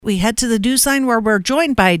We head to the news line where we're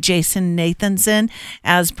joined by Jason Nathanson,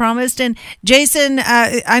 as promised. And Jason,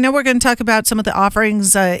 I know we're going to talk about some of the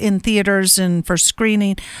offerings in theaters and for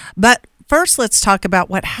screening, but first let's talk about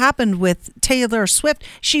what happened with Taylor Swift.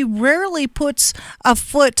 She rarely puts a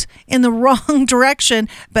foot in the wrong direction,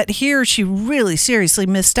 but here she really seriously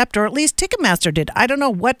misstepped, or at least Ticketmaster did. I don't know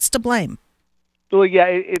what's to blame. Well, yeah,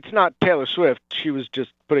 it's not Taylor Swift. She was just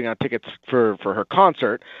putting out tickets for her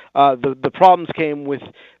concert. The problems came with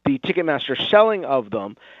the Ticketmaster selling of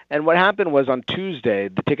them. And what happened was on Tuesday,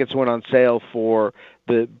 the tickets went on sale for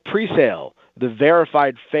the pre-sale, the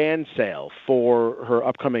verified fan sale for her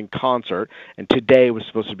upcoming concert, and today was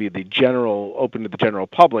supposed to be the general, open to the general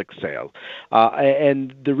public sale.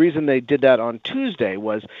 And the reason they did that on Tuesday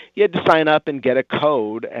was you had to sign up and get a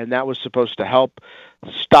code, and that was supposed to help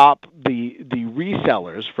stop the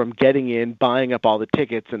resellers from getting in, buying up all the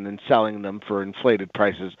tickets, and then selling them for inflated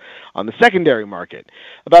prices on the secondary market.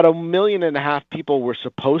 About 1.5 million people were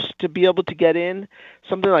supposed to be able to get in.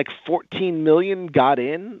 Something like 14 million got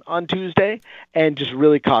in on Tuesday and just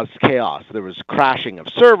really caused chaos. There was crashing of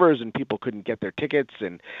servers and people couldn't get their tickets.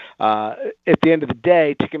 And at the end of the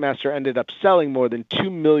day, Ticketmaster ended up selling more than 2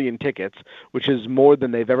 million tickets, which is more than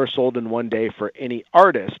they've ever sold in one day for any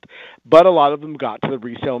artist. But a lot of them got to the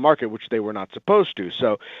resale market, which they were not supposed to.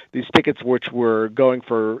 So these tickets, which were going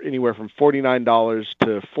for anywhere from $49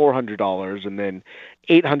 to $400 and then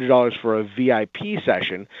 $800 for a VIP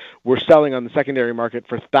session, were selling on the secondary market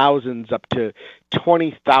for thousands up to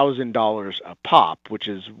 $20,000 a pop, which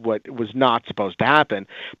is what was not supposed to happen.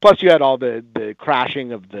 Plus, you had all the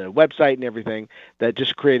crashing of the website and everything that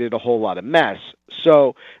just created a whole lot of mess.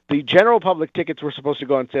 So the general public tickets were supposed to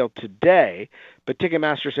go on sale today, but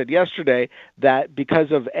Ticketmaster said yesterday that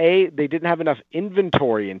because of A, they didn't have enough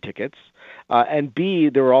inventory in tickets, and B,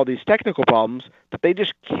 there were all these technical problems, that they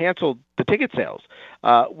just canceled the ticket sales,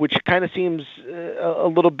 which kind of seems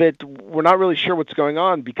a little bit, we're not really sure what's going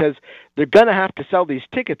on because they're going to have to sell these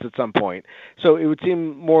tickets at some point. So it would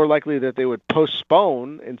seem more likely that they would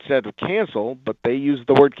postpone instead of cancel, but they used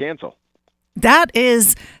the word cancel. That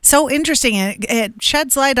is so interesting. It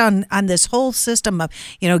sheds light on this whole system of,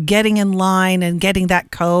 getting in line and getting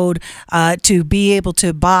that code to be able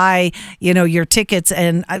to buy, your tickets.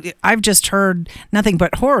 And I've just heard nothing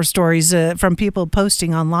but horror stories from people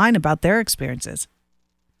posting online about their experiences.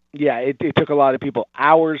 Yeah, it took a lot of people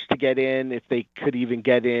hours to get in, if they could even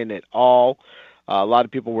get in at all. A lot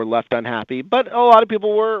of people were left unhappy, but a lot of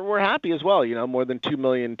people were happy as well. More than 2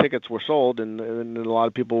 million tickets were sold, and a lot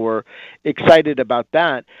of people were excited about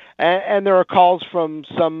that. And there are calls from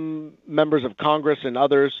some members of Congress and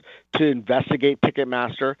others to investigate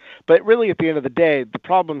Ticketmaster. But really, at the end of the day, the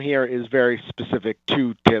problem here is very specific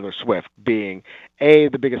to Taylor Swift being A,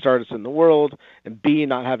 the biggest artist in the world, and B,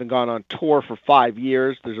 not having gone on tour for 5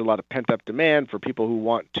 years. There's a lot of pent-up demand for people who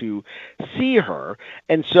want to see her.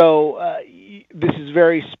 And so this is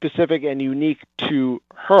very specific and unique to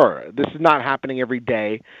her. This is not happening every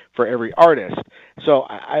day for every artist. So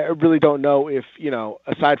I really don't know if,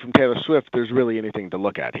 aside from Taylor Swift, there's really anything to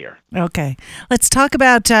look at here. Okay. Let's talk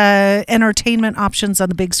about entertainment options on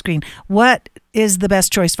the big screen. What is the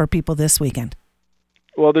best choice for people this weekend?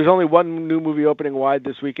 Well, there's only one new movie opening wide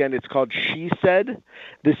this weekend. It's called She Said.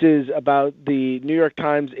 This is about the New York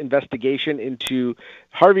Times investigation into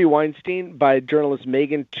Harvey Weinstein by journalists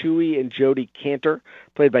Megan Twohey and Jodi Kantor,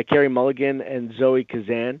 played by Carey Mulligan and Zoe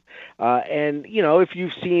Kazan. And, if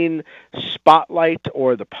you've seen Spotlight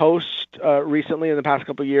or The Post recently in the past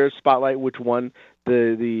couple of years, Spotlight, which won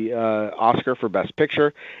the Oscar for Best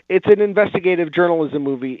Picture. It's an investigative journalism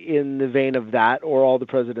movie in the vein of that or All the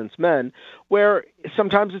President's Men, where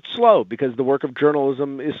sometimes it's slow because the work of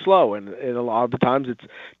journalism is slow, and a lot of the times it's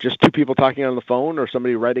just two people talking on the phone or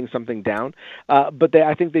somebody writing something down. But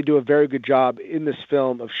I think they do a very good job in this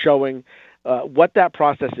film of showing what that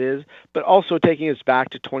process is, but also taking us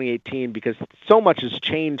back to 2018 because so much has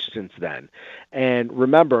changed since then. And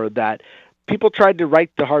remember that people tried to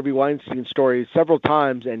write the Harvey Weinstein story several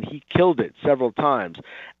times, and he killed it several times.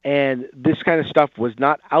 And this kind of stuff was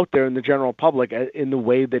not out there in the general public in the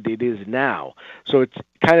way that it is now. So it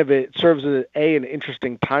serves as an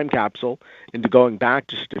interesting time capsule into going back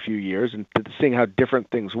just a few years and seeing how different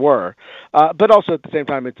things were. But also at the same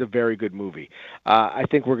time, it's a very good movie. I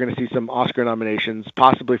think we're going to see some Oscar nominations,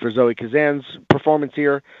 possibly for Zoe Kazan's performance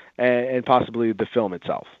here, and possibly the film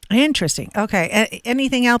itself. Interesting. Okay.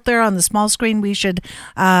 Anything out there on the small screen we should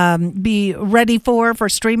be ready for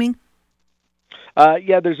streaming?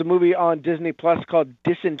 Yeah, there's a movie on Disney Plus called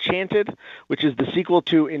Disenchanted, which is the sequel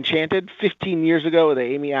to Enchanted. 15 years ago, the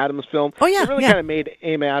Amy Adams film. Oh, yeah. It really kind of made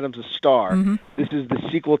Amy Adams a star. Mm-hmm. This is the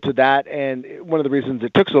sequel to that, and one of the reasons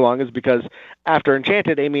it took so long is because after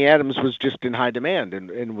Enchanted, Amy Adams was just in high demand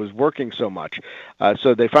and was working so much.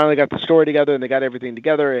 So they finally got the story together, and they got everything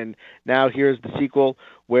together, and now here's the sequel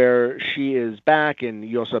where she is back, and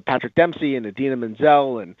you also have Patrick Dempsey and Idina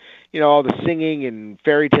Menzel, and all the singing and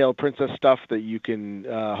fairy tale princess stuff that you can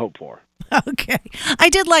hope for. Okay. I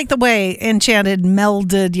did like the way Enchanted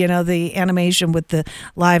melded, the animation with the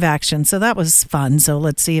live action. So that was fun. So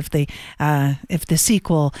let's see if the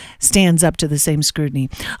sequel stands up to the same scrutiny.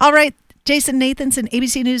 All right. Jason Nathanson,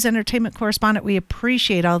 ABC News entertainment correspondent. We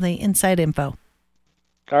appreciate all the inside info.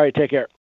 All right. Take care.